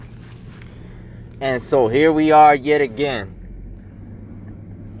And so here we are yet again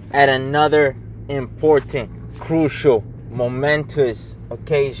at another important, crucial, momentous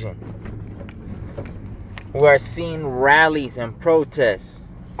occasion. We are seeing rallies and protests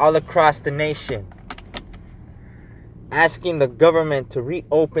all across the nation asking the government to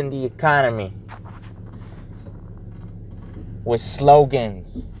reopen the economy with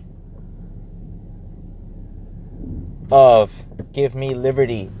slogans of give me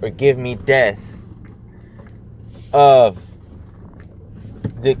liberty or give me death, of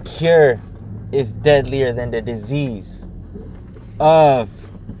the cure is deadlier than the disease, of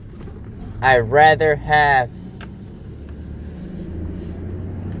I'd rather have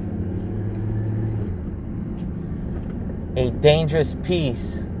a dangerous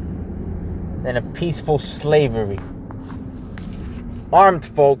peace than a peaceful slavery. Armed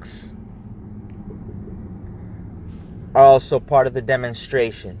folks are also part of the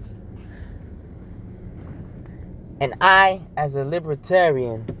demonstrations. And I, as a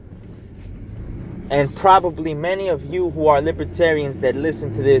libertarian, and probably many of you who are libertarians that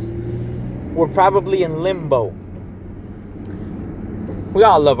listen to this, we're probably in limbo. We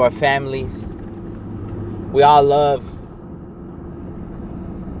all love our families. We all love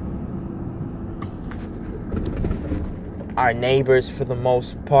our neighbors for the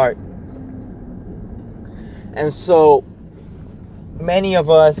most part. And so many of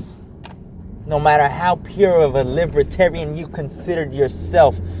us, no matter how pure of a libertarian you considered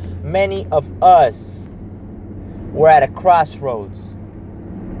yourself, many of us were at a crossroads.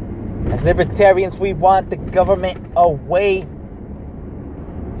 As libertarians, we want the government away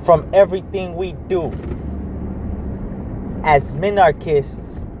from everything we do. As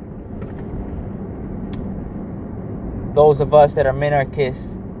minarchists, those of us that are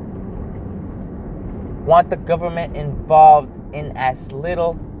minarchists want the government involved in as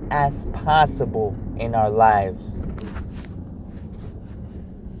little as possible in our lives.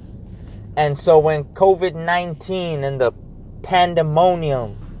 And so when COVID-19 and the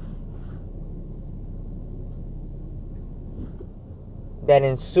pandemonium that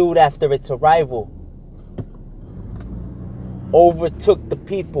ensued after its arrival overtook the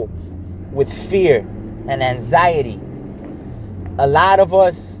people with fear and anxiety, a lot of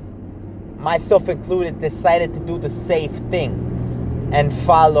us, myself included, decided to do the safe thing and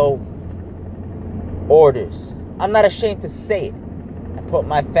follow orders. I'm not ashamed to say it. I put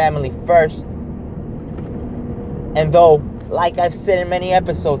my family first. And though, like I've said in many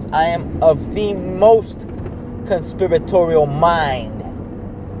episodes, I am of the most conspiratorial mind,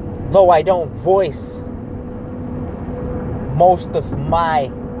 though I don't voice most of my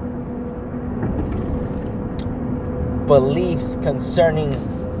beliefs concerning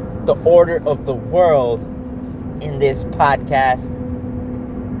the order of the world in this podcast,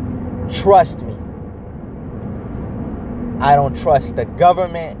 trust me, I don't trust the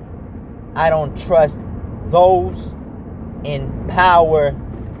government. I don't trust those in power.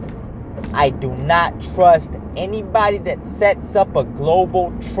 I do not trust anybody that sets up a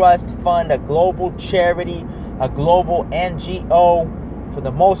global trust fund, a global charity, a global NGO. For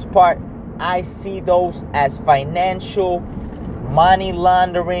the most part, I see those as financial, money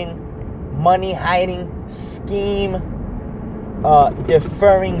laundering, money hiding, scheme,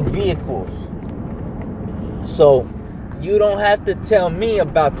 deferring vehicles. So you don't have to tell me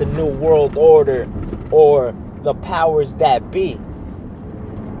about the New World Order or the powers that be.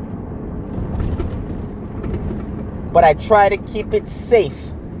 But I try to keep it safe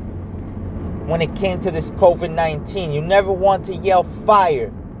when it came to this COVID-19. You never want to yell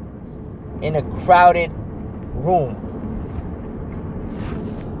fire in a crowded room.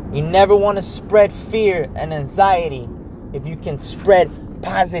 You never want to spread fear and anxiety if you can spread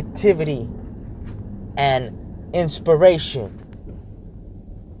positivity and inspiration.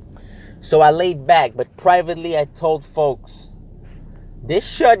 So I laid back, but privately I told folks, this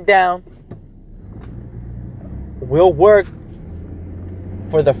shutdown will work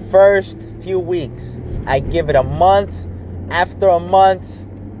for the first few weeks. I give it a month. After a month,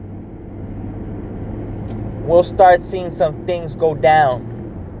 we'll start seeing some things go down.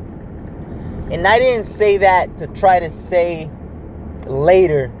 And I didn't say that to try to say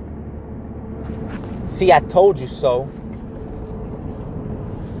later, see, I told you so.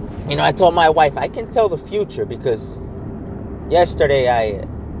 You know, I told my wife, I can tell the future, because yesterday I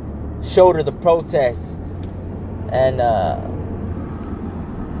showed her the protests, and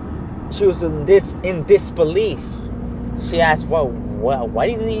she was in disbelief. She asked, well, why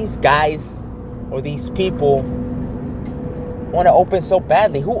do these guys or these people want to open so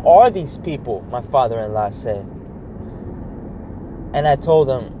badly? Who are these people? My father-in-law said. And I told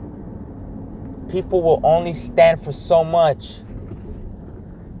him, people will only stand for so much.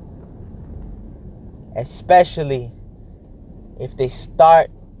 Especially if they start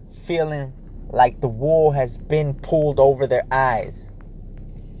feeling like the wool has been pulled over their eyes.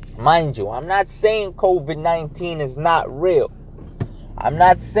 Mind you, I'm not saying COVID-19 is not real. I'm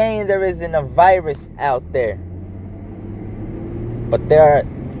not saying there isn't a virus out there. But there are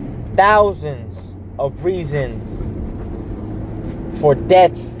thousands of reasons for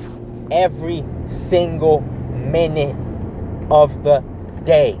deaths every single minute of the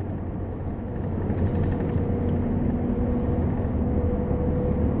day.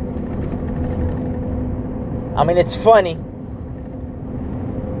 I mean, it's funny.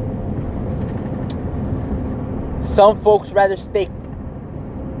 Some folks rather stay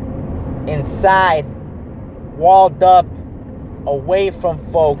inside, walled up, away from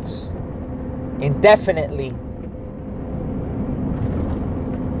folks indefinitely.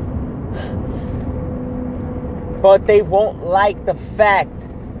 But they won't like the fact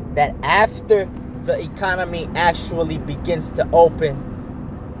that after the economy actually begins to open,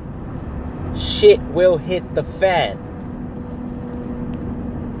 shit will hit the fan.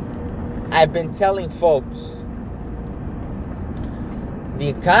 I've been telling folks, the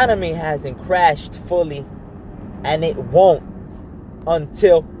economy hasn't crashed fully, and it won't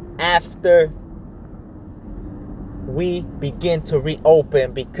until after we begin to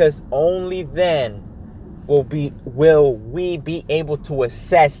reopen, because only then will we be able to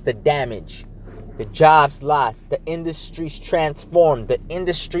assess the damage, the jobs lost, the industries transformed, the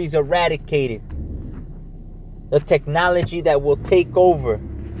industries eradicated, the technology that will take over.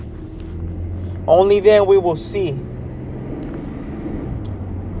 Only then we will see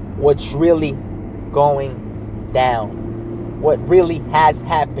what's really going down, what really has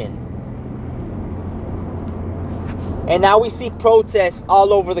happened. And now we see protests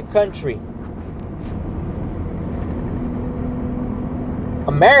all over the country.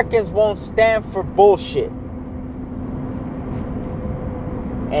 Americans won't stand for bullshit.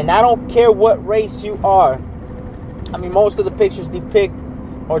 And I don't care what race you are. I mean, most of the pictures depict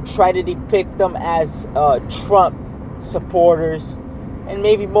or try to depict them as Trump supporters. And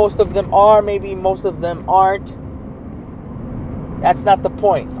maybe most of them are, maybe most of them aren't. That's not the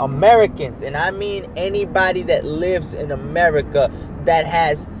point. Americans, and I mean anybody that lives in America, that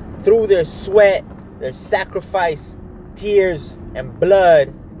has, through their sweat, their sacrifice, tears, and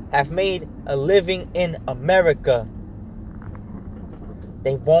blood, have made a living in America,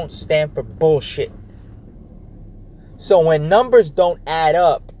 they won't stand for bullshit. So when numbers don't add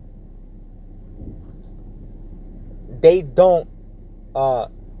up, they don't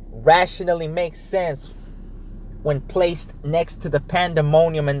rationally make sense when placed next to the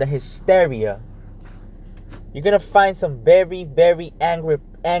pandemonium and the hysteria. You're gonna find some very, very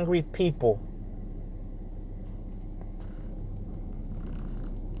angry people.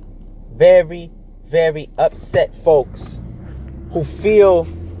 Very, very upset folks who feel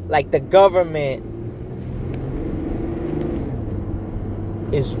like the government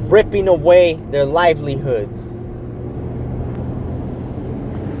is ripping away their livelihoods.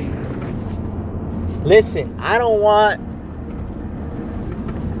 Listen, I don't want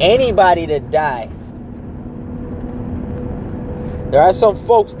anybody to die. There are some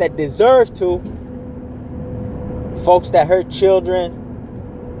folks that deserve to. Folks that hurt children,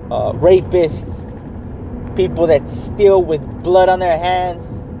 rapists, people that steal with blood on their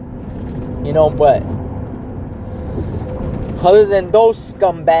hands. You know, but other than those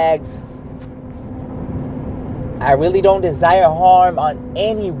scumbags, I really don't desire harm on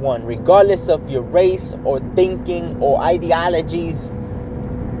anyone, regardless of your race or thinking or ideologies.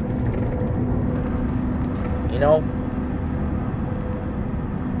 You know?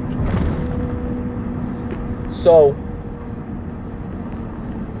 So,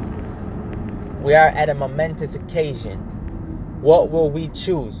 we are at a momentous occasion. What will we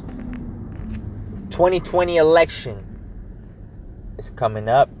choose? 2020 election is coming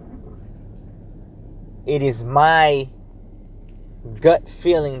up. It is my gut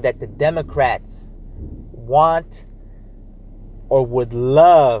feeling that the Democrats want or would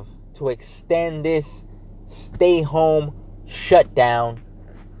love to extend this stay-home shutdown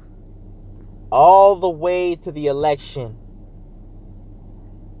all the way to the election,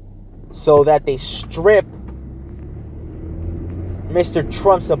 so that they strip Mr.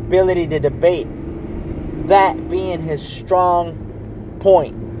 Trump's ability to debate, that being his strong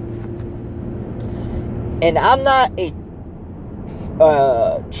point. And I'm not a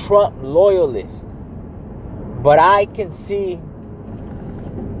Trump loyalist, but I can see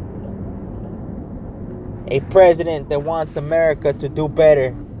a president that wants America to do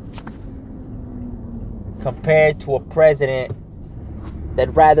better compared to a president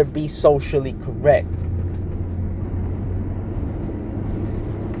that'd rather be socially correct.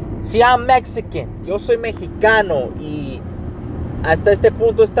 See, I'm Mexican. Yo soy mexicano y hasta este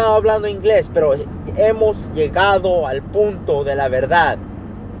punto estaba hablando inglés, pero hemos llegado al punto de la verdad.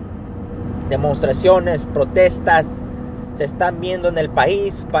 Demostraciones, protestas se están viendo en el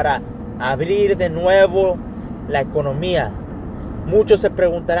país para abrir de nuevo la economía. Muchos se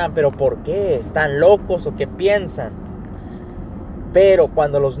preguntarán, ¿pero por qué? ¿Están locos o qué piensan? Pero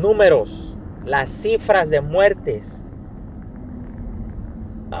cuando los números, las cifras de muertes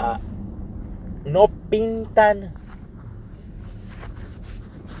no pintan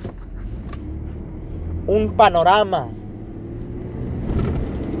un panorama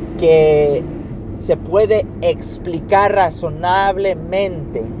que se puede explicar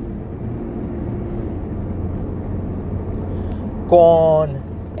razonablemente con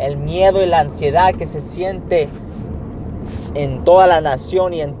el miedo y la ansiedad que se siente en toda la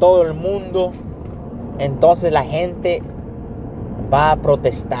nación y en todo el mundo, entonces la gente va a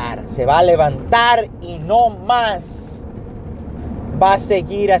protestar, se va a levantar y no más va a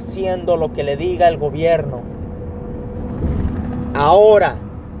seguir haciendo lo que le diga el gobierno. Ahora,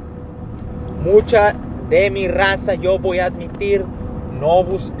 mucha de mi raza, yo voy a admitir, no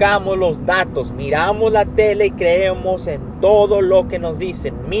buscamos los datos, miramos la tele y creemos en todo lo que nos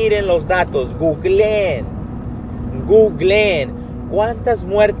dicen. Miren los datos, googleen. ¿Cuántas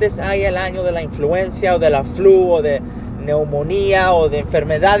muertes hay al año de la influencia o de la flu o de neumonía o de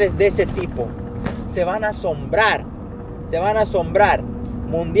enfermedades de ese tipo? Se van a asombrar.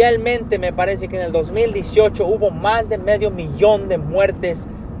 Mundialmente me parece que en el 2018 hubo más de 500,000 de muertes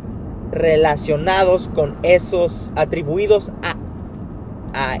relacionados con esos, atribuidos a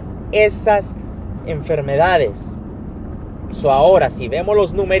esas enfermedades. Ahora, si vemos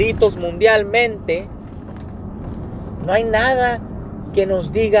los numeritos mundialmente, no hay nada que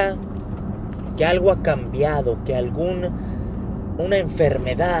nos diga que algo ha cambiado, que una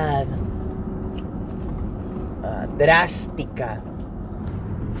enfermedad drástica,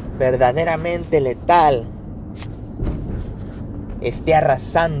 verdaderamente letal, esté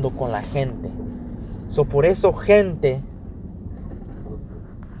arrasando con la gente. Por eso, gente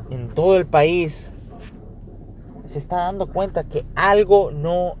en todo el país se está dando cuenta que algo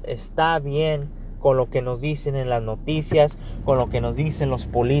no está bien con lo que nos dicen en las noticias, con lo que nos dicen los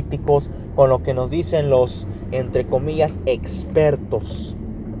políticos, con lo que nos dicen los, entre comillas, expertos.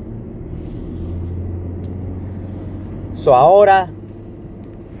 Ahora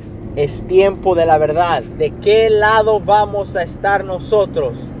es tiempo de la verdad. ¿De qué lado vamos a estar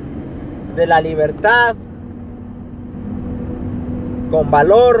nosotros? ¿De la libertad con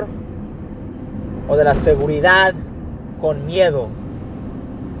valor o de la seguridad con miedo?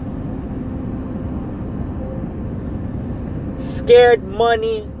 Scared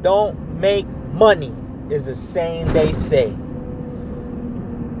money don't make money is the saying they say.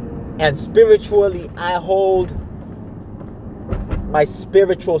 And spiritually, I hold my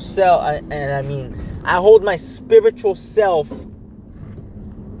spiritual self, I hold my spiritual self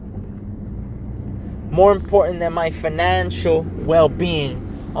more important than my financial well-being.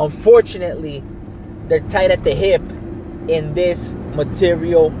 Unfortunately, they're tight at the hip in this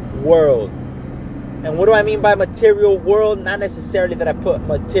material world. And what do I mean by material world? Not necessarily that I put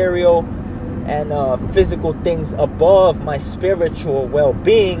material and physical things above my spiritual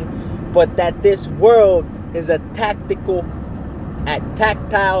well-being, but that this world is tactile.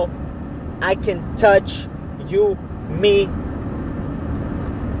 I can touch you, me,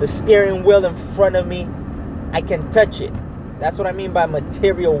 the steering wheel in front of me. I can touch it. That's what I mean by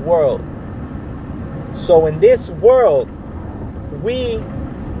material world. So in this world, we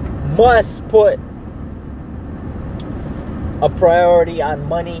must put a priority on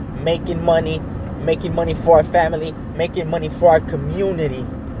money, making money for our family, making money for our community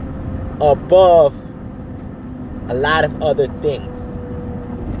above a lot of other things.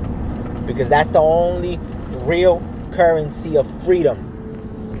 Because that's the only real currency of freedom.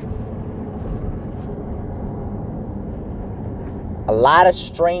 A lot of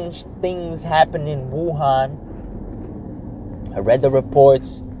strange things happened in Wuhan. I read the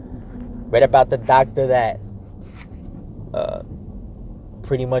reports, read about the doctor that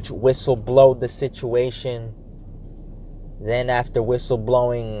pretty much whistleblowed the situation. Then after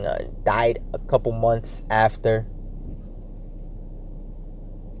whistleblowing, died a couple months after.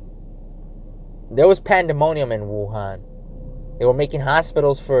 There was pandemonium in Wuhan. They were making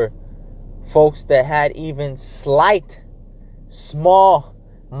hospitals for folks that had even slight, small,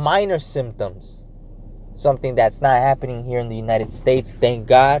 minor symptoms. Something that's not happening here in the United States, thank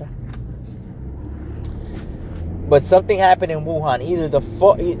God. But something happened in Wuhan. Either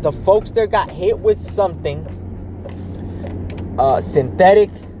the folks there got hit with something synthetic,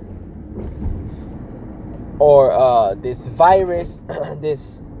 or this virus,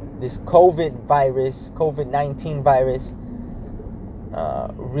 this COVID-19 virus,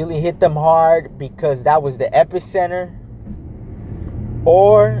 really hit them hard because that was the epicenter,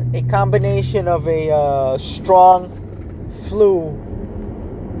 or a combination of a strong flu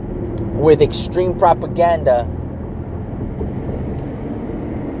with extreme propaganda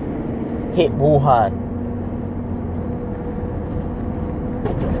hit Wuhan.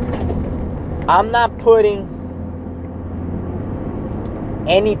 I'm not putting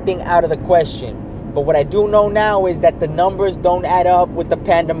anything out of the question, but what I do know now is that the numbers don't add up with the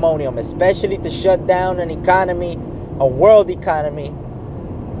pandemonium, especially to shut down an economy, a world economy.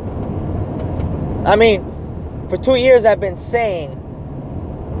 I mean, for 2 years I've been saying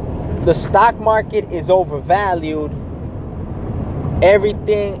the stock market is overvalued.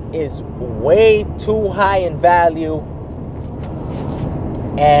 Everything is way too high in value,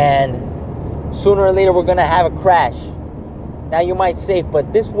 and sooner or later we're going to have a crash. Now you might say,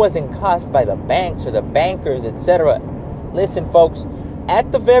 but this wasn't caused by the banks or the bankers, etc. Listen, folks,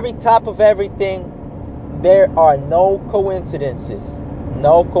 at the very top of everything, there are no coincidences.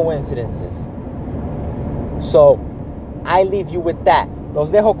 No coincidences. So, I leave you with that.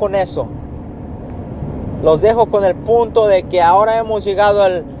 Los dejo con eso. Los dejo con el punto de que ahora hemos llegado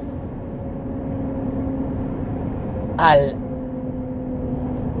al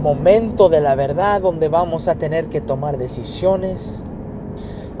momento de la verdad, donde vamos a tener que tomar decisiones,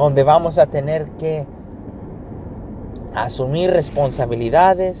 donde vamos a tener que asumir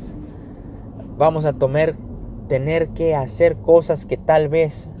responsabilidades, vamos a tener que hacer cosas que tal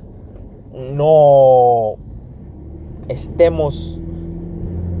vez no estemos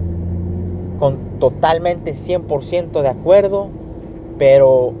totalmente 100% de acuerdo,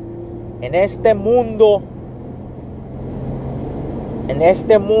 pero en este mundo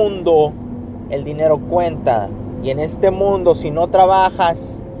el dinero cuenta, y en este mundo si no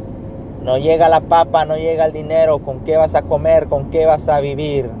trabajas no llega la papa, no llega el dinero. ¿Con qué vas a comer? ¿Con qué vas a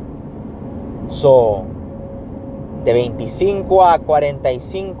vivir? De 25 a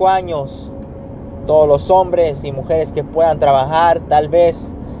 45 años, todos los hombres y mujeres que puedan trabajar, tal vez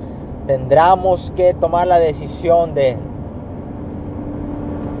tendremos que tomar la decisión de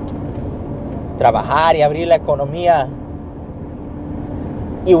trabajar y abrir la economía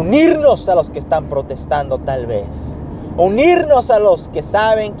y unirnos a los que están protestando, tal vez. Unirnos a los que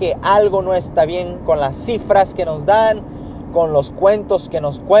saben que algo no está bien con las cifras que nos dan, con los cuentos que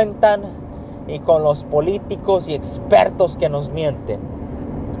nos cuentan y con los políticos y expertos que nos mienten.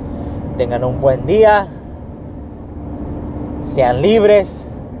 Tengan un buen día. Sean libres.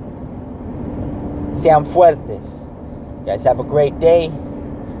 Sean fuertes. You guys have a great day.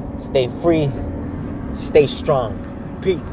 Stay free. Stay strong. Peace.